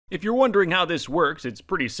If you're wondering how this works, it's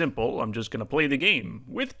pretty simple. I'm just gonna play the game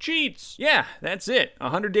with cheats. Yeah, that's it.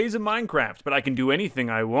 100 days of Minecraft, but I can do anything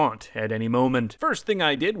I want at any moment. First thing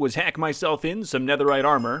I did was hack myself in some netherite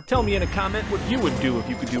armor. Tell me in a comment what you would do if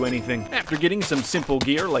you could do anything. After getting some simple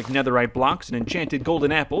gear like netherite blocks and enchanted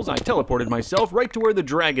golden apples, I teleported myself right to where the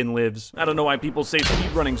dragon lives. I don't know why people say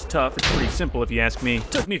speedrunning's tough. It's pretty simple if you ask me.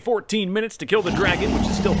 Took me 14 minutes to kill the dragon, which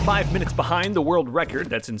is still 5 minutes behind the world record.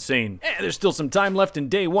 That's insane. There's still some time left in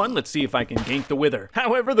day 1. Let's see if I can gank the wither.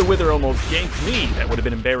 However, the wither almost ganked me. That would have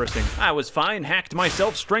been embarrassing. I was fine, hacked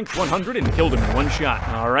myself strength 100 and killed him in one shot.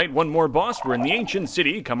 Alright, one more boss. We're in the ancient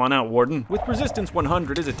city. Come on out, warden. With resistance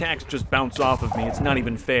 100, his attacks just bounce off of me. It's not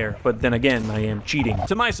even fair. But then again, I am cheating.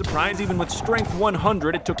 To my surprise, even with strength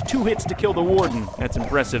 100, it took 2 hits to kill the warden. That's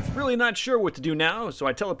impressive. Really not sure what to do now, so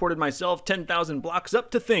I teleported myself 10,000 blocks up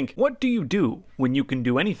to think, what do you do when you can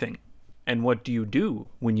do anything? And what do you do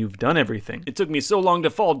when you've done everything? It took me so long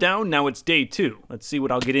to fall down, now it's day 2. Let's see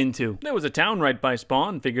what I'll get into. There was a town right by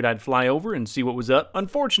spawn, figured I'd fly over and see what was up.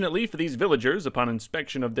 Unfortunately for these villagers, upon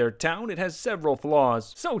inspection of their town, it has several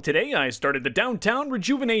flaws. So today I started the Downtown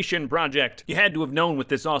Rejuvenation Project. You had to have known with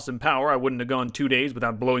this awesome power I wouldn't have gone 2 days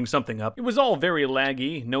without blowing something up. It was all very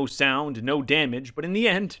laggy, no sound, no damage, but in the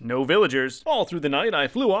end, no villagers. All through the night I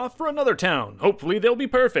flew off for another town. Hopefully they'll be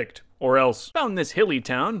perfect. Or else. Found this hilly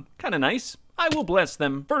town. Kinda nice. I will bless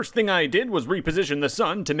them. First thing I did was reposition the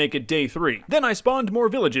sun to make it day 3. Then I spawned more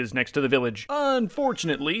villages next to the village.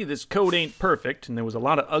 Unfortunately, this code ain't perfect, and there was a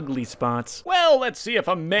lot of ugly spots. Well, let's see if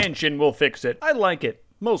a mansion will fix it. I like it.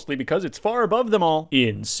 Mostly because it's far above them all.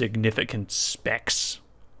 Insignificant specks.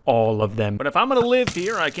 All of them. But if I'm gonna live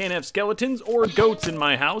here, I can't have skeletons or goats in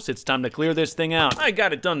my house. It's time to clear this thing out. I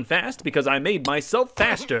got it done fast because I made myself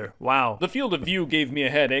faster. Wow. The field of view gave me a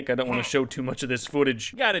headache. I don't want to show too much of this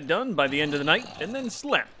footage. Got it done by the end of the night and then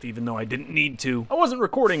slept, even though I didn't need to. I wasn't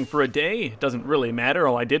recording for a day. It doesn't really matter.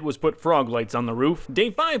 All I did was put frog lights on the roof. Day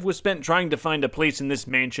 5 was spent trying to find a place in this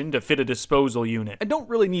mansion to fit a disposal unit. I don't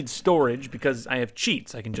really need storage because I have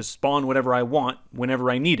cheats. I can just spawn whatever I want whenever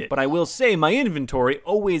I need it. But I will say my inventory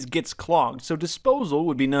always gets clogged, so disposal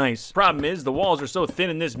would be nice. Problem is, the walls are so thin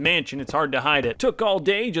in this mansion, it's hard to hide it. Took all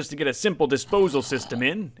day just to get a simple disposal system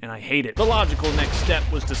in, and I hate it. The logical next step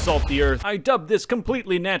was to salt the earth. I dubbed this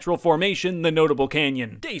completely natural formation the Notable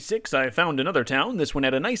Canyon. Day 6, I found another town. This one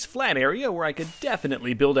had a nice flat area where I could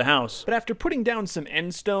definitely build a house. But after putting down some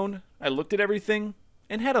end stone, I looked at everything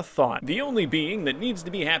and had a thought. The only being that needs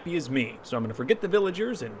to be happy is me, so I'm gonna forget the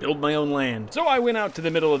villagers and build my own land. So I went out to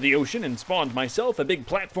the middle of the ocean and spawned myself a big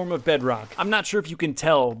platform of bedrock. I'm not sure if you can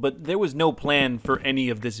tell, but there was no plan for any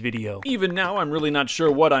of this video. Even now, I'm really not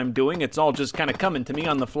sure what I'm doing. It's all just kind of coming to me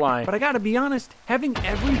on the fly. But I gotta be honest, having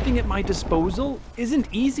everything at my disposal isn't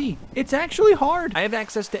easy. It's actually hard. I have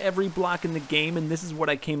access to every block in the game, and this is what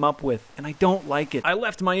I came up with, and I don't like it. I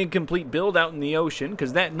left my incomplete build out in the ocean,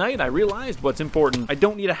 because that night I realized what's important. I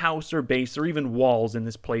don't need a house or base or even walls in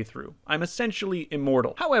this playthrough. I'm essentially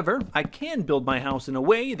immortal. However, I can build my house in a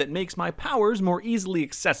way that makes my powers more easily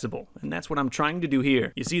accessible, and that's what I'm trying to do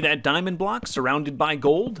here. You see that diamond block surrounded by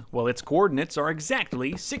gold? Well, its coordinates are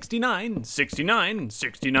exactly 69, 69, and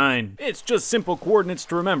 69. It's just simple coordinates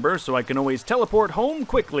to remember, so I can always teleport home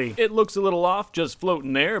quickly. It looks a little off just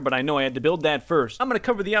floating there, but I know I had to build that first. I'm gonna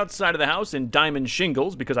cover the outside of the house in diamond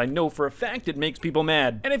shingles because I know for a fact it makes people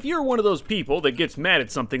mad. And if you're one of those people that gets mad at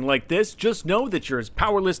something like this, just know that you're as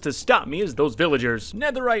powerless to stop me as those villagers.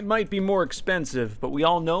 Netherite might be more expensive, but we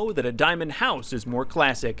all know that a diamond house is more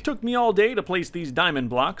classic. Took me all day to place these diamond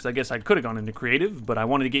blocks. I guess I could have gone into creative, but I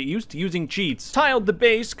wanted to get used to using cheats. Tiled the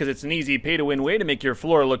base because it's an easy pay-to-win way to make your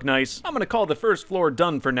floor look nice. I'm gonna call the first floor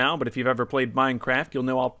done for now, but if you've ever played Minecraft, you'll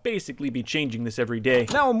know I'll basically be changing this every day.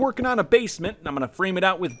 Now I'm working on a basement, and I'm gonna frame it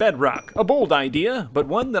out with bedrock. A bold idea, but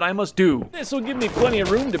one that I must do. This will give me plenty of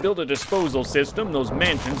room to build a disposal system. Those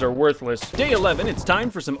mansions are worthless. Day 11, it's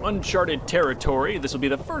time for some uncharted territory. This will be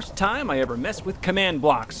the first time I ever mess with command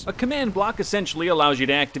blocks. A command block essentially allows you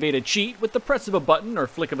to activate a cheat with the press of a button or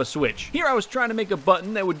flick of a switch. Here I was trying to make a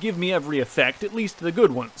button that would give me every effect, at least the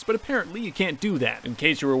good ones, but apparently you can't do that. In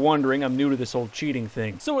case you were wondering, I'm new to this whole cheating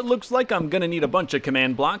thing. So it looks like I'm gonna need a bunch of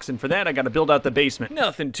command blocks, and for that I gotta build out the basement.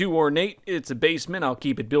 Nothing too ornate, it's a basement, I'll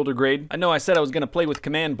keep it builder grade. I know I said I was gonna play with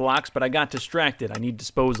command blocks, but I got distracted. I need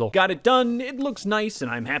disposal. Got it done, it looks nice,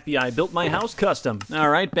 and I'm happy I built my house custom.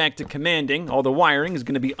 Alright, back to commanding. All the wiring is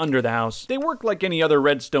going to be under the house. They work like any other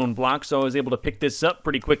redstone block, so I was able to pick this up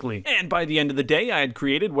pretty quickly. And by the end of the day, I had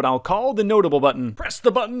created what I'll call the Notable button. Press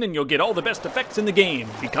the button and you'll get all the best effects in the game,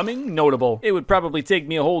 becoming notable. It would probably take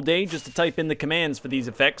me a whole day just to type in the commands for these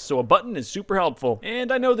effects, so a button is super helpful.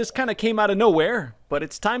 And I know this kind of came out of nowhere, but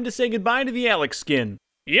it's time to say goodbye to the Alex skin.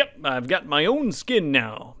 Yep, I've got my own skin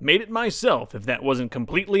now. Made it myself, if that wasn't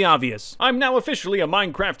completely obvious. I'm now officially a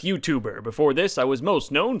Minecraft YouTuber. Before this, I was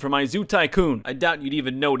most known for my Zoo Tycoon. I doubt you'd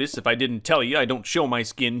even notice if I didn't tell you I don't show my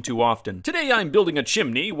skin too often. Today I'm building a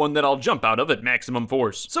chimney, one that I'll jump out of at maximum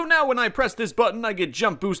force. So now when I press this button, I get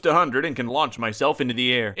jump boost 100 and can launch myself into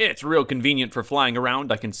the air. It's real convenient for flying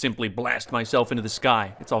around. I can simply blast myself into the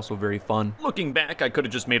sky. It's also very fun. Looking back, I could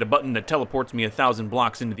have just made a button that teleports me 1,000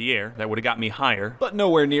 blocks into the air. That would have got me higher, but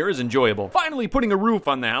nowhere near as enjoyable. Finally putting a roof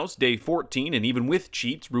on the house, day 14, and even with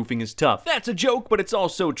cheats, roofing is tough. That's a joke, but it's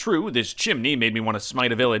also true. This chimney made me want to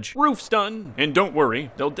smite a village. Roof's done, and don't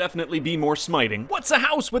worry, there'll definitely be more smiting. What's a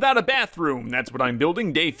house without a bathroom? That's what I'm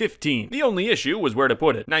building, day 15. The only issue was where to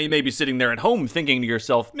put it. Now you may be sitting there at home thinking to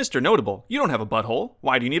yourself, Mr. Notable, you don't have a butthole.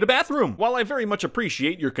 Why do you need a bathroom? While I very much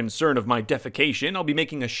appreciate your concern of my defecation, I'll be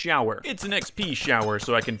making a shower. It's an XP shower,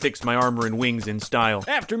 so I can fix my armor and wings in style.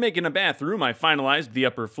 After making a bathroom, I finalized the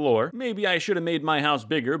upper floor. Maybe I should have made my house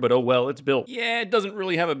bigger, but oh well, it's built. Yeah, it doesn't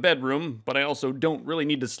really have a bedroom, but I also don't really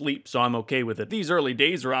need to sleep, so I'm okay with it. These early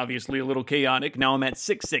days are obviously a little chaotic. Now I'm at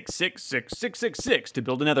 6666666 to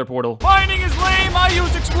build a nether portal. Mining is lame, I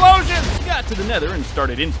use explosions! Got to the nether and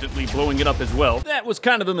started instantly blowing it up as well. That was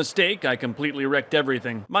kind of a mistake. I completely wrecked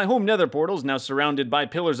everything. My home nether portal is now surrounded by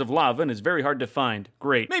pillars of lava and is very hard to find.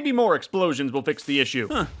 Great. Maybe more explosions will fix the issue.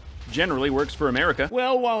 Generally works for America.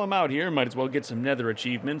 Well, while I'm out here, might as well get some nether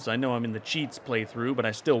achievements. I know I'm in the cheats playthrough, but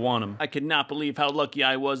I still want them. I cannot believe how lucky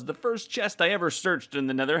I was. The first chest I ever searched in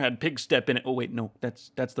the nether had pig step in it. Oh wait, no,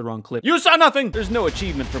 that's the wrong clip. You saw nothing! There's no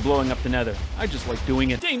achievement for blowing up the nether. I just like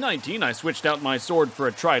doing it. Day 19, I switched out my sword for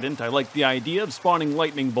a trident. I like the idea of spawning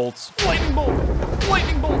lightning bolts. Lightning bolt!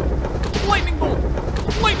 Lightning bolt! Lightning bolt!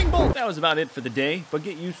 Lightning bolt! That was about it for the day, but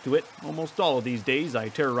get used to it. Almost all of these days, I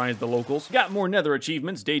terrorized the locals. Got more nether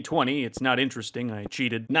achievements. Day 20, it's not interesting. I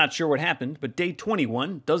cheated. Not sure what happened, but day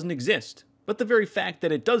 21 doesn't exist. But the very fact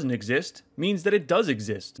that it doesn't exist means that it does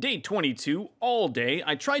exist. Day 22, all day,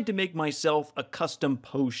 I tried to make myself a custom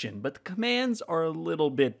potion, but the commands are a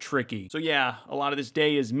little bit tricky. So yeah, a lot of this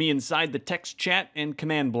day is me inside the text chat and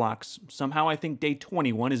command blocks. Somehow I think day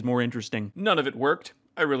 21 is more interesting. None of it worked.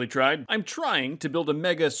 I really tried. I'm trying to build a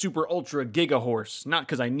mega super ultra giga horse, not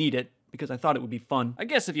because I need it, because I thought it would be fun. I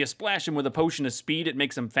guess if you splash him with a potion of speed, it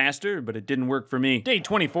makes him faster, but it didn't work for me. Day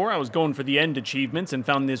 24, I was going for the end achievements and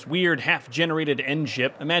found this weird half-generated end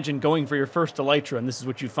ship. Imagine going for your first elytra and this is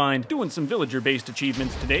what you find. Doing some villager-based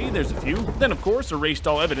achievements today, there's a few. Then, of course, erased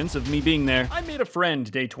all evidence of me being there. I made a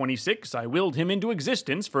friend, day 26. I willed him into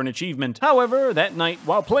existence for an achievement. However, that night,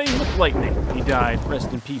 while playing with lightning, he died.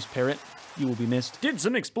 Rest in peace, parrot. You will be missed. Did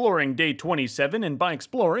some exploring day 27, and by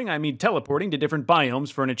exploring, I mean teleporting to different biomes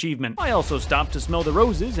for an achievement. I also stopped to smell the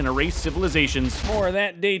roses and erase civilizations. More of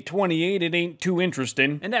that day 28, it ain't too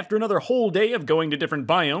interesting. And after another whole day of going to different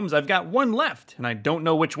biomes, I've got one left, and I don't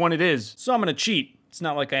know which one it is. So I'm gonna cheat. It's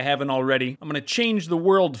not like I haven't already. I'm gonna change the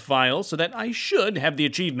world file so that I should have the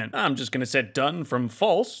achievement. I'm just gonna set done from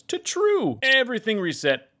false to true. Everything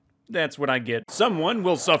reset. That's what I get. Someone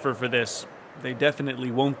will suffer for this. They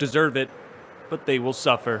definitely won't deserve it, but they will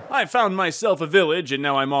suffer. I found myself a village, and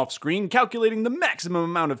now I'm off screen calculating the maximum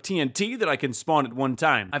amount of TNT that I can spawn at one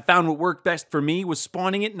time. I found what worked best for me was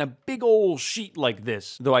spawning it in a big ol' sheet like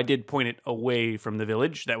this, though I did point it away from the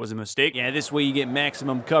village. That was a mistake. Yeah, this way you get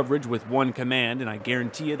maximum coverage with one command, and I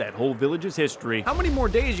guarantee you that whole village is history. How many more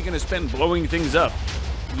days are you gonna spend blowing things up?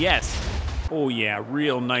 Yes. Oh yeah,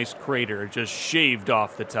 real nice crater, just shaved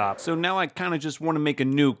off the top. So now I kinda just wanna make a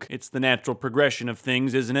nuke. It's the natural progression of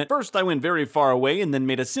things, isn't it? First I went very far away and then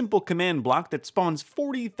made a simple command block that spawns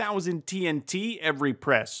 40,000 TNT every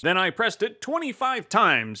press. Then I pressed it 25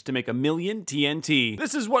 times to make 1,000,000 TNT.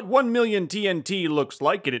 This is what 1,000,000 TNT looks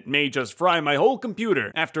like, and it may just fry my whole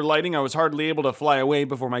computer. After lighting, I was hardly able to fly away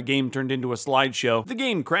before my game turned into a slideshow. The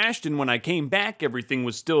game crashed, and when I came back, everything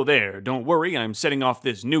was still there. Don't worry, I'm setting off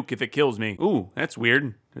this nuke if it kills me. Ooh, that's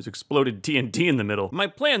weird. There's exploded TNT in the middle. My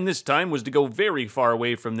plan this time was to go very far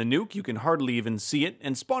away from the nuke, you can hardly even see it,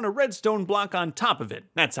 and spawn a redstone block on top of it.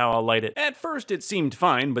 That's how I'll light it. At first it seemed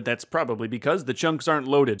fine, but that's probably because the chunks aren't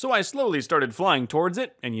loaded. So I slowly started flying towards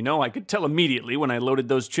it, and you know, I could tell immediately when I loaded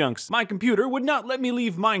those chunks. My computer would not let me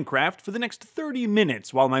leave Minecraft for the next 30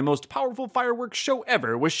 minutes while my most powerful fireworks show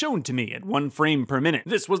ever was shown to me at 1 frame per minute.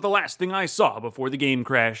 This was the last thing I saw before the game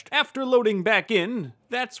crashed. After loading back in,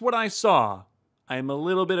 that's what I saw. I'm a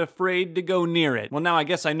little bit afraid to go near it. Well, now I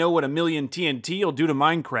guess I know what 1,000,000 TNT will do to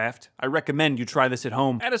Minecraft. I recommend you try this at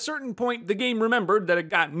home. At a certain point, the game remembered that it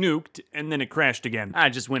got nuked, and then it crashed again. I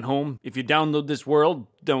just went home. If you download this world,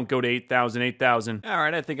 Don't go to 8,000, 8,000. All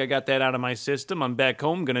right, I think I got that out of my system. I'm back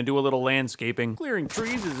home, gonna do a little landscaping. Clearing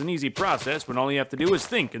trees is an easy process when all you have to do is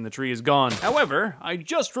think and the tree is gone. However, I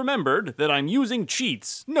just remembered that I'm using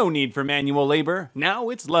cheats. No need for manual labor. Now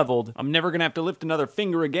it's leveled. I'm never gonna have to lift another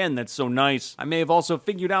finger again. That's so nice. I may have also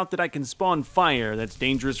figured out that I can spawn fire. That's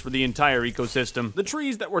dangerous for the entire ecosystem. The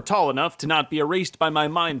trees that were tall enough to not be erased by my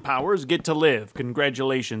mind powers get to live.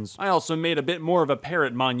 Congratulations. I also made a bit more of a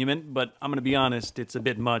parrot monument, but I'm gonna be honest, it's a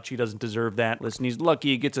bit much. He doesn't deserve that. Listen, he's lucky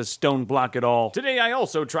he gets a stone block at all. Today I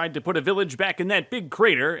also tried to put a village back in that big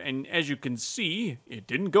crater, and as you can see, it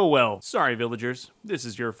didn't go well. Sorry, villagers. This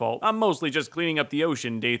is your fault. I'm mostly just cleaning up the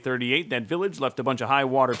ocean. Day 38, that village left a bunch of high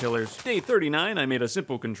water pillars. Day 39, I made a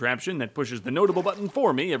simple contraption that pushes the notable button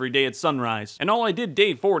for me every day at sunrise. And all I did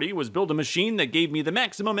day 40 was build a machine that gave me the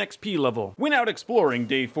maximum XP level. Went out exploring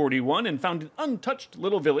day 41 and found an untouched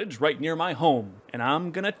little village right near my home. And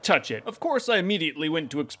I'm gonna touch it. Of course, I immediately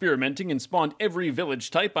went to experimenting and spawned every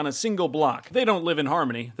village type on a single block. They don't live in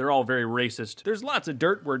harmony. They're all very racist. There's lots of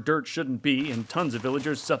dirt where dirt shouldn't be, and tons of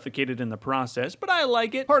villagers suffocated in the process, but I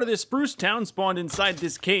like it. Part of this spruce town spawned inside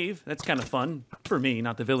this cave. That's kind of fun. For me,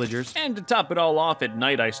 not the villagers. And to top it all off, at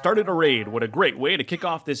night I started a raid. What a great way to kick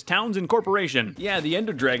off this town's incorporation. Yeah, the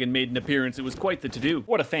Ender Dragon made an appearance. It was quite the to-do.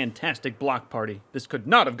 What a fantastic block party. This could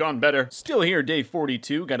not have gone better. Still here, day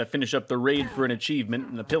 42. Gotta finish up the raid for an achievement,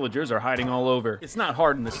 and the pillagers are hiding all over. It's not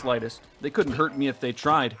hard in the slightest. They couldn't hurt me if they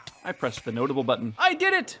tried. I pressed the notable button. I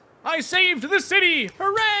did it! I saved the city!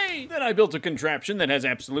 Hooray! Then I built a contraption that has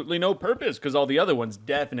absolutely no purpose, because all the other ones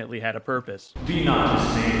definitely had a purpose. Be not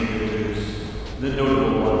dismayed, villagers. The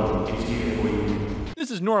notable one is here for you.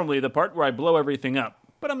 This is normally the part where I blow everything up.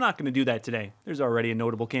 But I'm not going to do that today. There's already a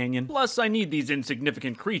notable canyon. Plus, I need these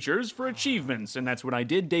insignificant creatures for achievements, and that's what I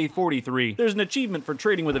did day 43. There's an achievement for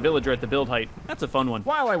trading with a villager at the build height. That's a fun one.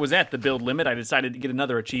 While I was at the build limit, I decided to get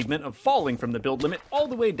another achievement of falling from the build limit all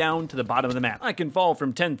the way down to the bottom of the map. I can fall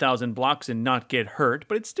from 10,000 blocks and not get hurt,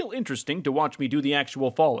 but it's still interesting to watch me do the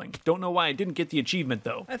actual falling. Don't know why I didn't get the achievement,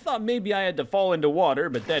 though. I thought maybe I had to fall into water,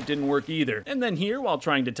 but that didn't work either. And then here, while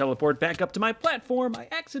trying to teleport back up to my platform, I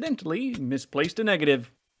accidentally misplaced a negative.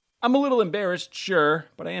 I'm a little embarrassed, sure,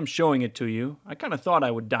 but I am showing it to you. I kind of thought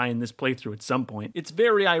I would die in this playthrough at some point. It's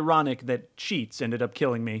very ironic that cheats ended up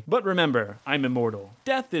killing me. But remember, I'm immortal.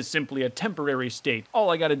 Death is simply a temporary state.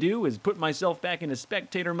 All I gotta do is put myself back into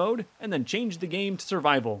spectator mode and then change the game to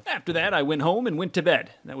survival. After that, I went home and went to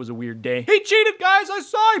bed. That was a weird day. He cheated, guys! I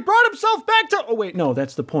saw he brought himself back to— Oh wait, no,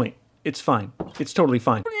 that's the point. It's fine. It's totally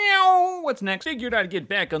fine. What's next? Figured I'd get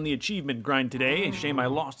back on the achievement grind today. Shame I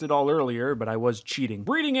lost it all earlier, but I was cheating.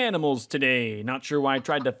 Breeding animals today. Not sure why I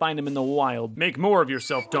tried to find them in the wild. Make more of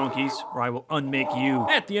yourself, donkeys, or I will unmake you.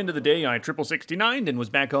 At the end of the day, I 69'd and was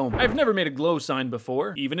back home. I've never made a glow sign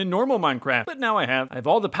before, even in normal Minecraft, but now I have. I have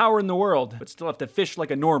all the power in the world, but still have to fish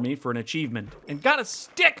like a normie for an achievement. And got a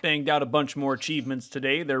stick! Banged out a bunch more achievements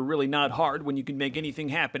today. They're really not hard when you can make anything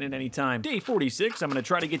happen at any time. Day 46, I'm gonna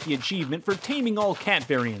try to get the achievement for taming all cat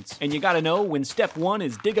variants. And you gotta know, when step 1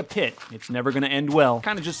 is dig a pit, it's never gonna end well.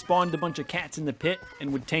 Kinda just spawned a bunch of cats in the pit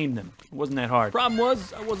and would tame them. It wasn't that hard. Problem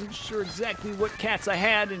was, I wasn't sure exactly what cats I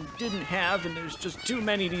had and didn't have, and there's just too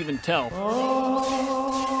many to even tell.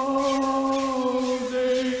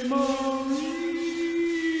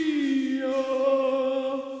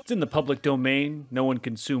 It's in the public domain. No one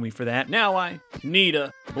can sue me for that. Now I need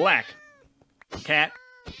a black cat,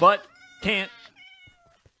 but can't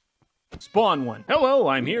spawn one. Hello,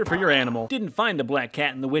 I'm here for your animal. Didn't find a black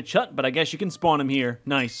cat in the witch hut, but I guess you can spawn him here.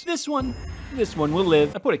 Nice. This one will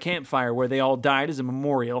live. I put a campfire where they all died as a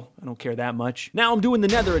memorial. I don't care that much. Now I'm doing the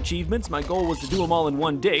nether achievements. My goal was to do them all in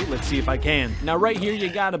one day. Let's see if I can. Now right here, you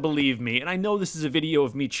gotta believe me. And I know this is a video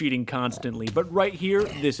of me cheating constantly, but right here,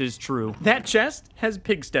 this is true. That chest has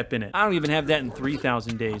pig step in it. I don't even have that in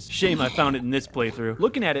 3,000 days. Shame I found it in this playthrough.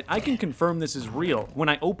 Looking at it, I can confirm this is real. When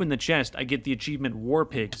I open the chest, I get the achievement War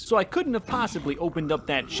Pigs. So I couldn't have possibly opened up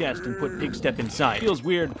that chest and put pig step inside. Feels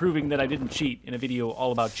weird proving that I didn't cheat in a video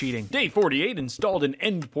all about cheating. Day 48 installed an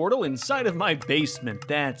end portal inside of my basement.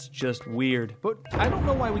 That's just weird. But I don't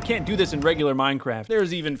know why we can't do this in regular Minecraft.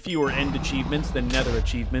 There's even fewer end achievements than nether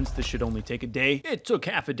achievements. This should only take a day. It took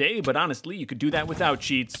half a day, but honestly, you could do that without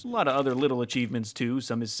cheats. A lot of other little achievements too,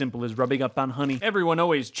 some as simple as rubbing up on honey. Everyone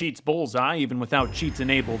always cheats bullseye, even without cheats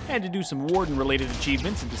enabled. Had to do some warden related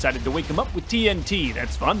achievements and decided to wake them up with TNT.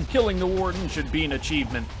 That's fun. Killing the warden should be an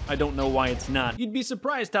achievement. I don't know why it's not. You'd be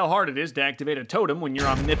surprised how hard it is to activate a totem when you're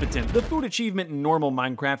omnipotent. The food achievement in normal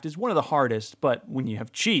Minecraft is one of the hardest, but when you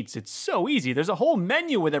have cheats, it's so easy. There's a whole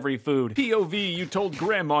menu with every food. POV, you told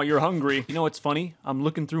grandma you're hungry. You know what's funny? I'm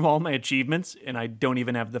looking through all my achievements, and I don't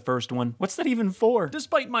even have the first one. What's that even for?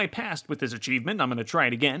 Despite my past with this achievement, I'm gonna try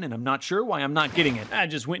it again, and I'm not sure why I'm not getting it. I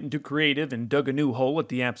just went into creative and dug a new hole at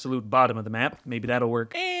the absolute bottom of the map. Maybe that'll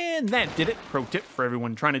work. And that did it. Pro tip for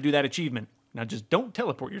everyone trying to do that achievement. Now just don't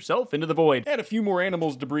teleport yourself into the void. Had a few more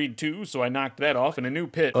animals to breed too, so I knocked that off in a new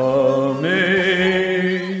pit. Amazing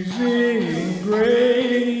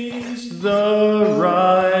grace, the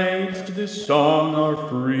rights to this song are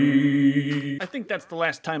free. I think that's the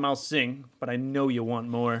last time I'll sing, but I know you want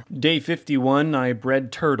more. Day 51, I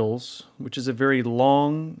bred turtles, which is a very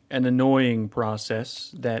long and annoying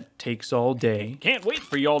process that takes all day. Can't wait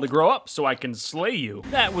for y'all to grow up so I can slay you.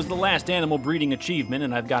 That was the last animal breeding achievement,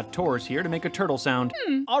 and I've got Taurus here to make a turtle sound.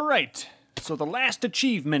 All right. So the last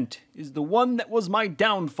achievement is the one that was my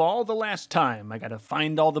downfall the last time. I gotta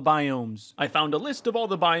find all the biomes. I found a list of all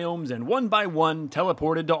the biomes and one by one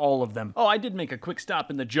teleported to all of them. Oh, I did make a quick stop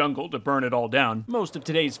in the jungle to burn it all down. Most of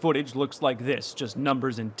today's footage looks like this, just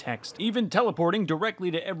numbers and text. Even teleporting directly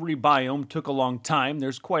to every biome took a long time.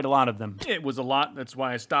 There's quite a lot of them. It was a lot, that's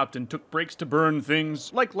why I stopped and took breaks to burn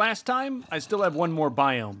things. Like last time, I still have one more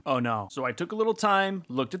biome. Oh no. So I took a little time,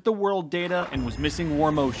 looked at the world data, and was missing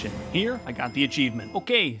Warm Ocean. Here, I got the achievement.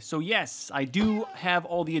 Okay, so yes, I do have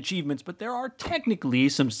all the achievements, but there are technically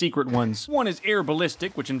some secret ones. One is Air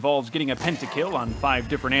Ballistic, which involves getting a pentakill on 5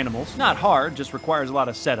 different animals. Not hard, just requires a lot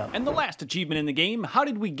of setup. And the last achievement in the game, How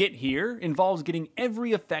Did We Get Here, involves getting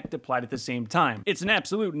every effect applied at the same time. It's an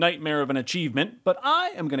absolute nightmare of an achievement, but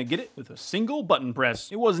I am gonna get it with a single button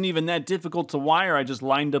press. It wasn't even that difficult to wire, I just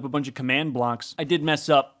lined up a bunch of command blocks. I did mess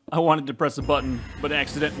up. I wanted to press a button, but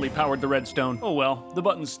accidentally powered the redstone. Oh well, the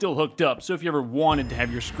button's still hooked up, so if you ever wanted to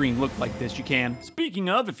have your screen look like this, you can. Speaking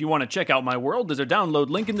of, if you want to check out my world, there's a download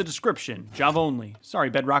link in the description. Java only.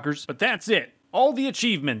 Sorry, Bedrockers. But that's it. All the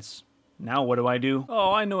achievements. Now what do?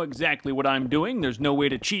 Oh, I know exactly what I'm doing. There's no way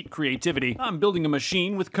to cheat creativity. I'm building a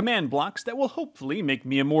machine with command blocks that will hopefully make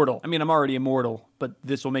me immortal. I mean, I'm already immortal, but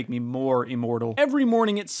this will make me more immortal. Every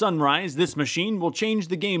morning at sunrise, this machine will change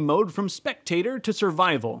the game mode from spectator to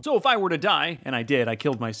survival. So if I were to die, and I did, I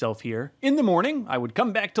killed myself here, in the morning, I would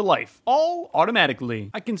come back to life. All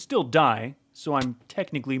automatically. I can still die, so I'm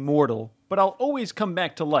technically mortal, but I'll always come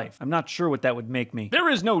back to life. I'm not sure what that would make me. There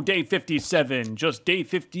is no day 57, just day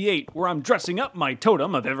 58, where I'm dressing up my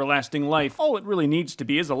totem of everlasting life. All it really needs to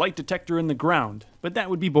be is a light detector in the ground, but that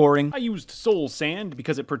would be boring. I used soul sand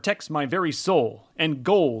because it protects my very soul, and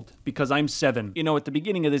gold because I'm 7. You know, at the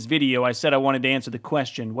beginning of this video, I said I wanted to answer the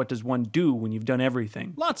question, what does one do when you've done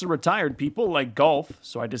everything? Lots of retired people like golf,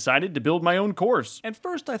 so I decided to build my own course. At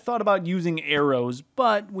first, I thought about using arrows,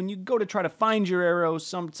 but when you go to try to find your arrows,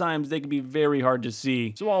 sometimes they can be very hard to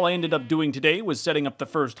see. So all I ended up doing today was setting up the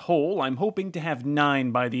first hole. I'm hoping to have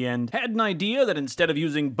 9 by the end. Had an idea that instead of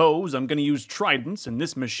using bows, I'm gonna use tridents, and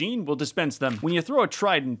this machine will dispense them. When you throw a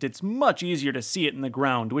trident, it's much easier to see it in the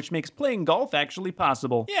ground, which makes playing golf actually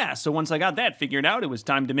possible. Yeah, so once I got that figured out, it was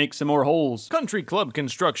time to make some more holes. Country club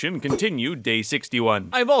construction continued day 61.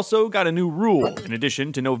 I've also got a new rule, in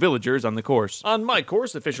addition to no villagers on the course. On my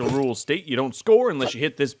course, official rules state you don't score unless you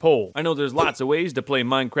hit this pole. I know there's lots of ways to play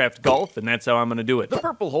Minecraft golf, and that's how I'm gonna do it. The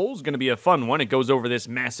purple hole's gonna be a fun one. It goes over this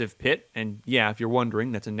massive pit, and yeah, if you're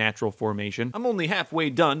wondering, that's a natural formation. I'm only halfway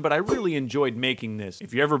done, but I really enjoyed making this.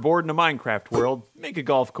 If you're ever bored in a Minecraft world, make a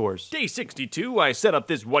golf course. Day 62, I set up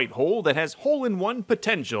this white hole that has hole-in-one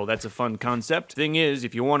potential. That's a fun concept. Thing is,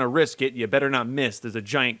 if you want to risk it, you better not miss. There's a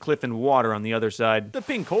giant cliff and water on the other side. The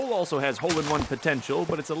pink hole also has hole-in-one potential,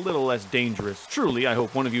 but it's a little less dangerous. Truly, I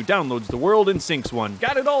hope one of you downloads the world and sinks one.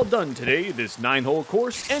 Got it all done today. This 9-hole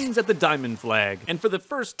course ends at the diamond flag. And for the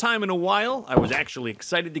first time in a while, I was actually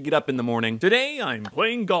excited to get up in the morning. Today, I'm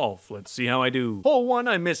playing golf. Let's see how I do. Hole 1,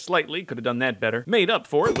 I missed slightly. Could have done that better. Made up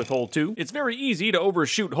for it with hole 2. It's very easy to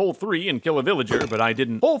overshoot hole 3 and kill a villager, but I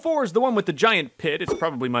didn't. Hole 4 is the one with the giant pit. It's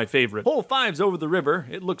probably my favorite. Hole 5's over the river.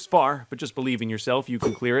 It looks far, but just believe in yourself, you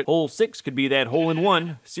can clear it. Hole 6 could be that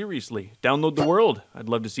hole-in-one. Seriously, download the world. I'd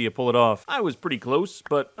love to see you pull it off. I was pretty close,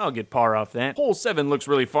 but I'll get par off that. Hole 7 looks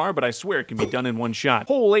really far, but I swear it can be done in one shot.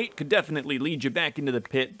 Hole 8 could definitely lead you back into the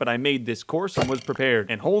pit, but I made this course and was prepared.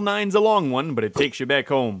 And hole 9's a long one, but it takes you back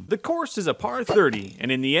home. The course is a par 30,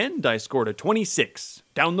 and in the end, I scored a 26.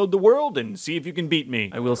 Download the world and see if you can beat me.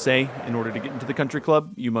 I will say, in order to get into the country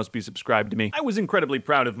club, you must be subscribed to me. I was incredibly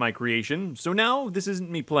proud of my creation, so now this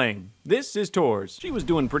isn't me playing. This is Tor's. She was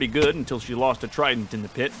doing pretty good until she lost a trident in the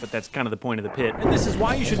pit, but that's kind of the point of the pit. And this is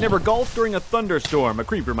why you should never golf during a thunderstorm. A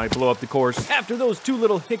creeper might blow up the course. After those 2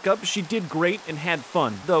 little hiccups, she did great and had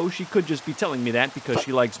fun, though she could just be telling me that because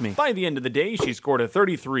she likes me. By the end of the day, she scored a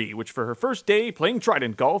 33, which for her first day playing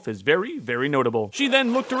trident golf is very, very notable. She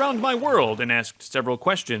then looked around my world and asked several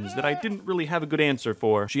questions that I didn't really have a good answer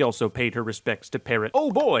for. She also paid her respects to Parrot. Oh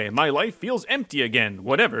boy, my life feels empty again.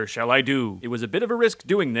 Whatever shall I do? It was a bit of a risk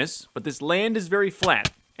doing this, but this land is very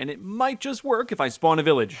flat. And it might just work if I spawn a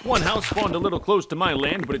village. One house spawned a little close to my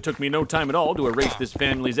land, but it took me no time at all to erase this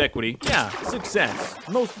family's equity. Yeah, success.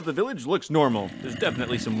 Most of the village looks normal. There's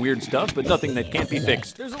definitely some weird stuff, but nothing that can't be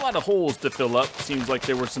fixed. There's a lot of holes to fill up. Seems like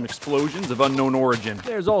there were some explosions of unknown origin.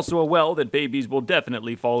 There's also a well that babies will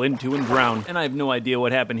definitely fall into and drown. And I have no idea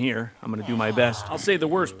what happened here. I'm gonna do my best. I'll say the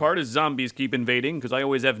worst part is zombies keep invading, because I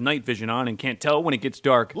always have night vision on and can't tell when it gets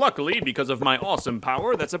dark. Luckily, because of my awesome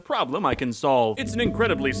power, that's a problem I can solve. It's an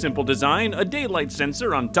incredibly simple design, a daylight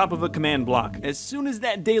sensor on top of a command block. As soon as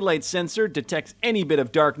that daylight sensor detects any bit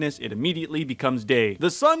of darkness, it immediately becomes day. The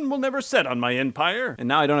sun will never set on my empire, and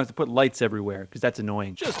now I don't have to put lights everywhere, because that's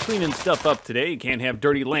annoying. Just cleaning stuff up today, can't have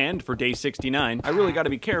dirty land for day 69. I really gotta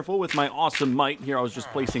be careful with my awesome might. Here I was just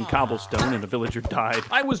placing cobblestone and a villager died.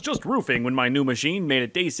 I was just roofing when my new machine made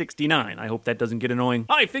it day 69. I hope that doesn't get annoying.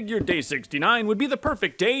 I figured day 69 would be the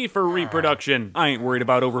perfect day for reproduction. I ain't worried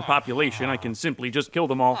about overpopulation, I can simply just kill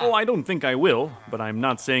them all. Oh, I don't think I will, but I'm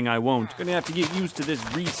not saying I won't. Gonna have to get used to this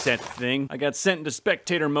reset thing. I got sent into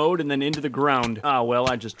spectator mode and then into the ground. Ah, well,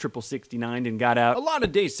 I just triple 69'd and got out. A lot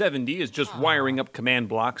of day 70 is just wiring up command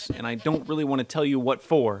blocks, and I don't really want to tell you what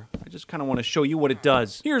for. I just kind of want to show you what it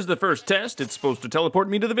does. Here's the first test. It's supposed to teleport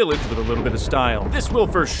me to the village with a little bit of style. This will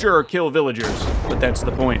for sure kill villagers, but that's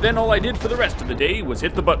the point. Then all I did for the rest of the day was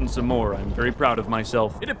hit the button some more. I'm very proud of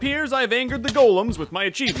myself. It appears I've angered the golems with my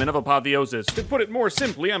achievement of apotheosis. To put it more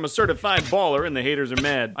simply, I'm a certified baller and the haters are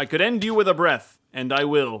mad. I could end you with a breath, and I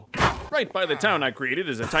will. Right by the town I created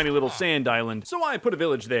is a tiny little sand island, so I put a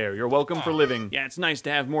village there. You're welcome for living. Yeah, it's nice to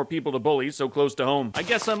have more people to bully so close to home. I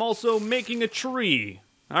guess I'm also making a tree.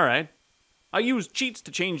 All right. I used cheats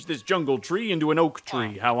to change this jungle tree into an oak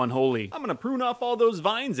tree. How unholy. I'm gonna prune off all those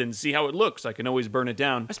vines and see how it looks. I can always burn it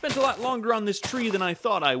down. I spent a lot longer on this tree than I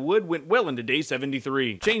thought I would. Went well into day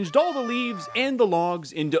 73. Changed all the leaves and the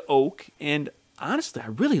logs into oak, and honestly, I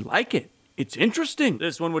really like it. It's interesting.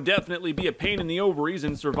 This one would definitely be a pain in the ovaries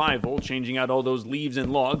in survival. Changing out all those leaves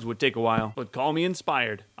and logs would take a while, but call me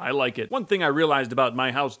inspired. I like it. One thing I realized about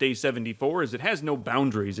my house day 74 is it has no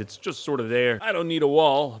boundaries. It's just sort of there. I don't need a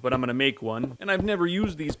wall, but I'm gonna make one. And I've never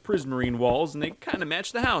used these prismarine walls, and they kind of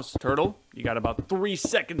match the house. Turtle, you got about 3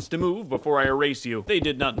 seconds to move before I erase you. They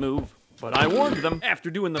did not move. But I warned them.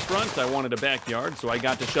 After doing the front, I wanted a backyard, so I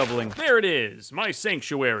got to shoveling. There it is, my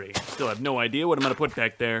sanctuary. Still have no idea what I'm gonna put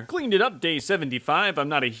back there. Cleaned it up day 75. I'm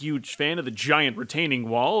not a huge fan of the giant retaining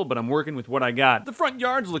wall, but I'm working with what I got. The front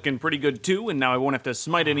yard's looking pretty good too, and now I won't have to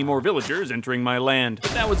smite any more villagers entering my land.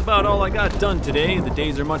 But that was about all I got done today. The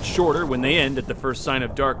days are much shorter when they end at the first sign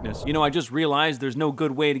of darkness. You know, I just realized there's no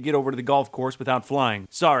good way to get over to the golf course without flying.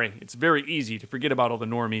 Sorry, it's very easy to forget about all the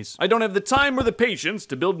normies. I don't have the time or the patience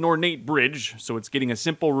to build an ornate bridge, so it's getting a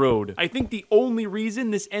simple road. I think the only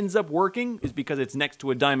reason this ends up working is because it's next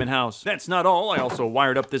to a diamond house. That's not all. I also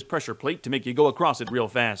wired up this pressure plate to make you go across it real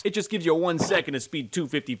fast. It just gives you a 1 second of speed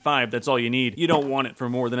 255. That's all you need. You don't want it for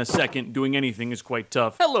more than a second. Doing anything is quite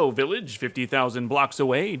tough. Hello, village, 50,000 blocks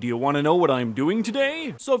away. Do you want to know what I'm doing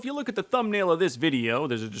today? So if you look at the thumbnail of this video,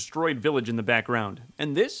 there's a destroyed village in the background.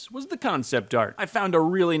 And this was the concept art. I found a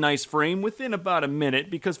really nice frame within about a minute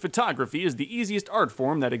because photography is the easiest art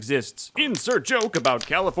form that exists. Insert joke about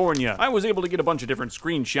California. I was able to get a bunch of different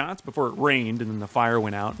screenshots before it rained and then the fire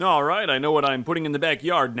went out. Alright, I know what I'm putting in the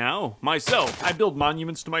backyard now. Myself. I build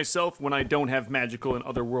monuments to myself when I don't have magical and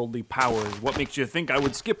otherworldly powers. What makes you think I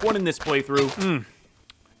would skip one in this playthrough?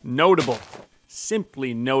 Notable.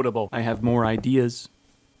 Simply notable. I have more ideas.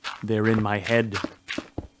 They're in my head.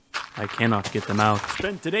 I cannot get them out.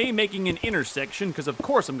 Spent today making an intersection because of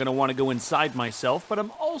course I'm going to want to go inside myself, but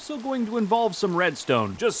I'm also going to involve some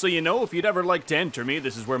redstone. Just so you know, if you'd ever like to enter me,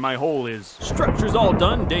 this is where my hole is. Structure's all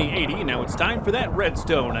done, day 80. Now it's time for that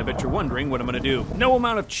redstone. I bet you're wondering what I'm going to do. No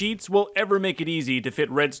amount of cheats will ever make it easy to fit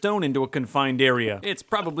redstone into a confined area. It's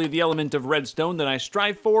probably the element of redstone that I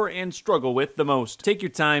strive for and struggle with the most. Take your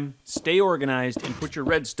time, stay organized, and put your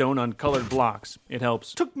redstone on colored blocks. It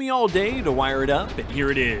helps. Took me all day to wire it up, and here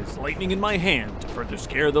it is. lightning in my hand to further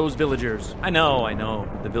scare those villagers. I know,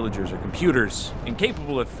 the villagers are computers,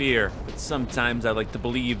 incapable of fear, but sometimes I like to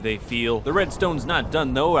believe they feel. The redstone's not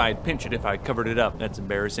done though, I'd pinch it if I covered it up. That's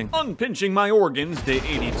embarrassing. Unpinching my organs, day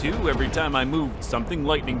 82. Every time I moved something,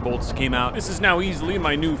 lightning bolts came out. This is now easily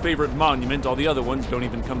my new favorite monument. All the other ones don't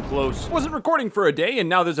even come close. Wasn't recording for a day and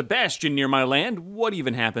now there's a bastion near my land. What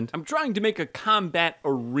even happened? I'm trying to make a combat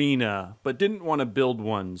arena, but didn't want to build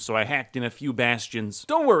one, so I hacked in a few bastions.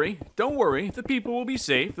 Don't worry, the people will be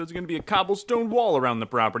safe. There's gonna be a cobblestone wall around the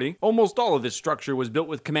property. Almost all of this structure was built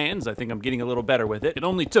with commands. I think I'm getting a little better with it. It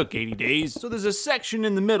only took 80 days. So there's a section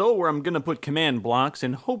in the middle where I'm gonna put command blocks,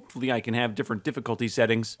 and hopefully I can have different difficulty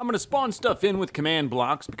settings. I'm gonna spawn stuff in with command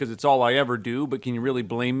blocks because it's all I ever do, but can you really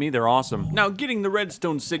blame me? They're awesome. Now, getting the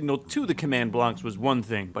redstone signal to the command blocks was one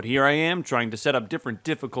thing, but here I am trying to set up different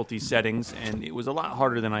difficulty settings, and it was a lot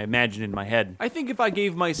harder than I imagined in my head. I think if I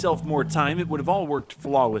gave myself more time, it would have all worked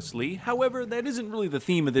flawlessly. However, that isn't really the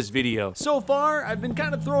theme of this video. So far, I've been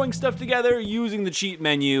kind of throwing stuff together, using the cheat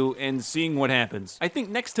menu, and seeing what happens. I think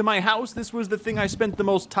next to my house, this was the thing I spent the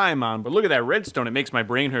most time on, but look at that redstone, it makes my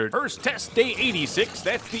brain hurt. First test, day 86,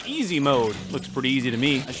 that's the easy mode. Looks pretty easy to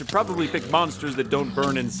me. I should probably pick monsters that don't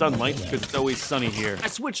burn in sunlight, because it's always sunny here. I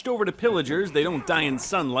switched over to pillagers, they don't die in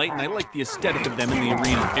sunlight, and I like the aesthetic of them in the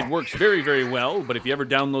arena. It works very, very well, but if you ever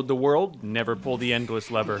download the world, never pull the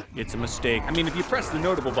endless lever. It's a mistake. I mean, if you press the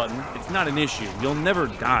notable button, it's not an issue. You'll never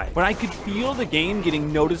die. But I could feel the game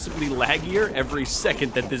getting noticeably laggier every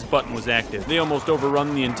second that this button was active. They almost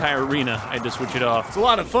overrun the entire arena. I had to switch it off. It's a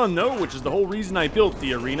lot of fun though, which is the whole reason I built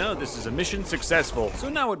the arena. This is a mission successful. So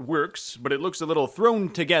now it works, but it looks a little thrown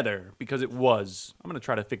together because it was. I'm gonna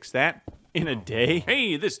try to fix that. In a day?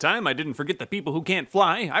 Hey, this time I didn't forget the people who can't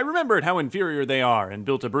fly. I remembered how inferior they are and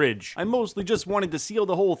built a bridge. I mostly just wanted to seal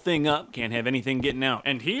the whole thing up. Can't have anything getting out.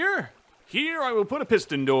 And here I will put a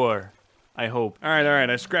piston door. I hope. All right,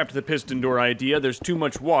 I scrapped the piston door idea. There's too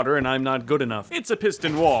much water and I'm not good enough. It's a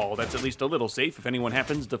piston wall. That's at least a little safe if anyone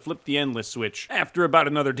happens to flip the endless switch. After about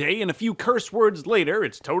another day and a few curse words later,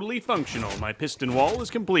 it's totally functional. My piston wall is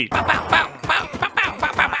complete.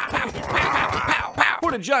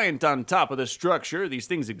 Put a giant on top of the structure. These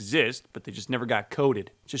things exist, but they just never got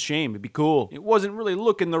coated. It's a shame, it'd be cool. It wasn't really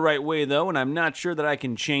looking the right way though, and I'm not sure that I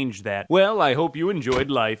can change that. Well, I hope you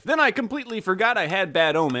enjoyed life. Then I completely forgot I had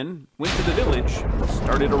bad omen, went to the village,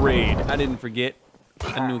 started a raid. I didn't forget.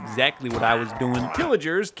 I knew exactly what I was doing.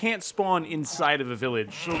 Pillagers can't spawn inside of a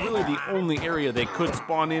village, so really the only area they could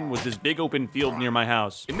spawn in was this big open field near my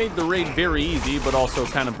house. It made the raid very easy, but also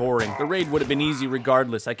kind of boring. The raid would have been easy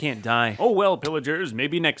regardless. I can't die. Oh well, pillagers,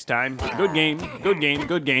 maybe next time. Good game, good game,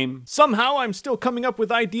 good game. Somehow I'm still coming up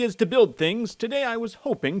with ideas to build things. Today I was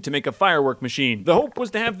hoping to make a firework machine. The hope was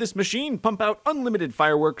to have this machine pump out unlimited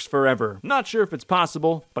fireworks forever. Not sure if it's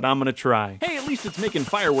possible, but I'm gonna try. Hey, at least it's making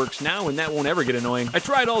fireworks now, and that won't ever get annoying. I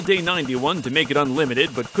tried all day 91 to make it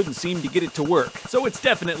unlimited, but couldn't seem to get it to work. So it's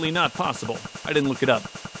definitely not possible. I didn't look it up.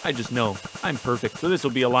 I just know. I'm perfect. So this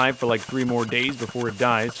will be alive for like 3 more days before it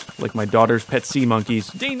dies. Like my daughter's pet sea monkeys.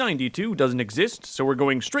 Day 92 doesn't exist, so we're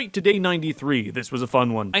going straight to day 93. This was a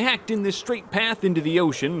fun one. I hacked in this straight path into the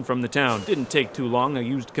ocean from the town. Didn't take too long. I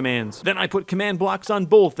used commands. Then I put command blocks on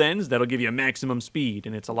both ends. That'll give you maximum speed,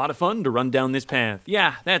 and it's a lot of fun to run down this path.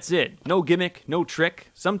 Yeah, that's it. No gimmick, no trick.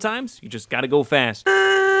 Sometimes you just gotta go fast.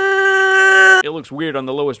 It looks weird on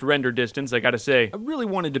the lowest render distance, I gotta say. I really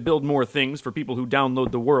wanted to build more things for people who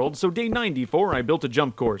download the world, so day 94 I built a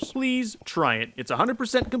jump course. Please try it. It's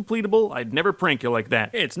 100% completable. I'd never prank you like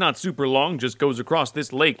that. It's not super long, just goes across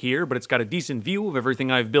this lake here, but it's got a decent view of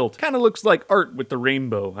everything I've built. Kinda looks like art with the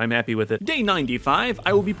rainbow. I'm happy with it. Day 95,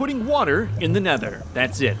 I will be putting water in the nether.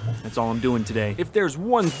 That's it. That's all I'm doing today. If there's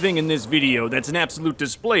one thing in this video that's an absolute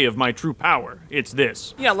display of my true power, it's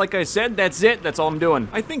this. Yeah, like I said, that's it. That's all I'm doing.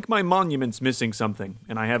 I think my monument's missing something,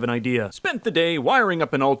 and I have an idea. Spent the day wiring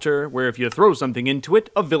up an altar where if you throw something into it,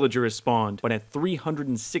 a villager is spawned, but at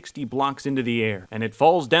 360 blocks into the air, and it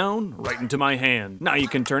falls down right into my hand. Now you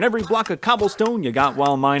can turn every block of cobblestone you got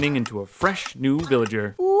while mining into a fresh new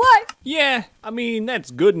villager. What? Yeah, I mean,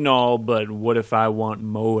 that's good and all, but what if I want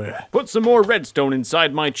more? Put some more redstone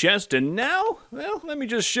inside my chest, and now, well, let me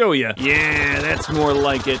just show you. Yeah, that's more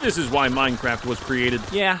like it. This is why Minecraft was created.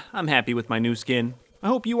 Yeah, I'm happy with my new skin. I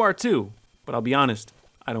hope you are too. But I'll be honest,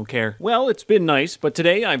 I don't care. Well, it's been nice, but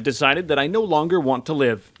today I've decided that I no longer want to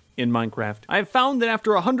live. in Minecraft. I have found that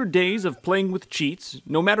after 100 days of playing with cheats,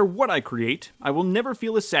 no matter what I create, I will never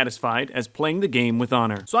feel as satisfied as playing the game with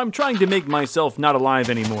honor. So I'm trying to make myself not alive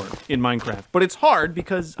anymore in Minecraft. But it's hard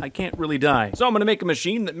because I can't really die. So I'm gonna make a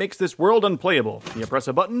machine that makes this world unplayable. You press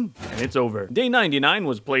a button, and it's over. Day 99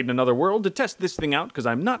 was played in another world to test this thing out because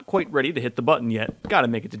I'm not quite ready to hit the button yet. Gotta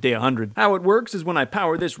make it to day 100. How it works is when I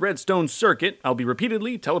power this redstone circuit, I'll be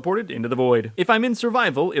repeatedly teleported into the void. If I'm in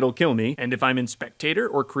survival, it'll kill me, and if I'm in spectator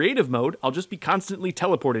or creative mode, I'll just be constantly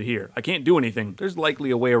teleported here. I can't do anything. There's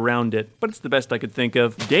likely a way around it, but it's the best I could think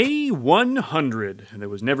of. Day 100. There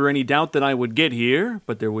was never any doubt that I would get here,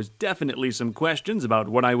 but there was definitely some questions about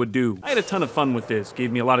what I would do. I had a ton of fun with this,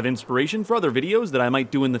 gave me a lot of inspiration for other videos that I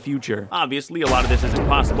might do in the future. Obviously, a lot of this isn't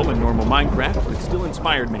possible in normal Minecraft, but it still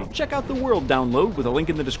inspired me. Check out the world download with a link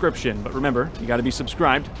in the description, but remember, you gotta be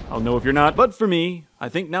subscribed. I'll know if you're not, but for me, I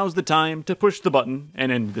think now's the time to push the button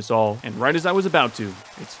and end this all. And right as I was about to,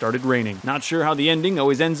 it started raining. Not sure how the ending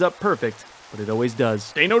always ends up perfect, but it always does.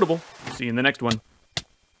 Stay notable. See you in the next one.